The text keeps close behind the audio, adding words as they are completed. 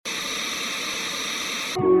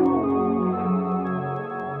What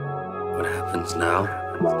happens now?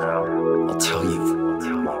 I'll tell you.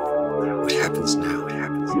 What happens now?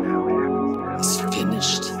 It's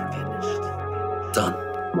finished. Done.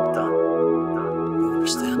 You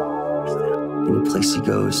understand? Any place he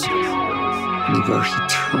goes, anywhere he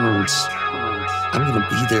turns, I'm gonna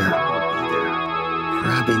be there,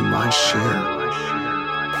 grabbing my share.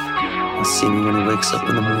 He'll see me when he wakes up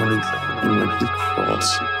in the morning and when he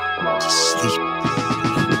crawls to sleep.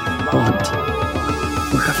 He will want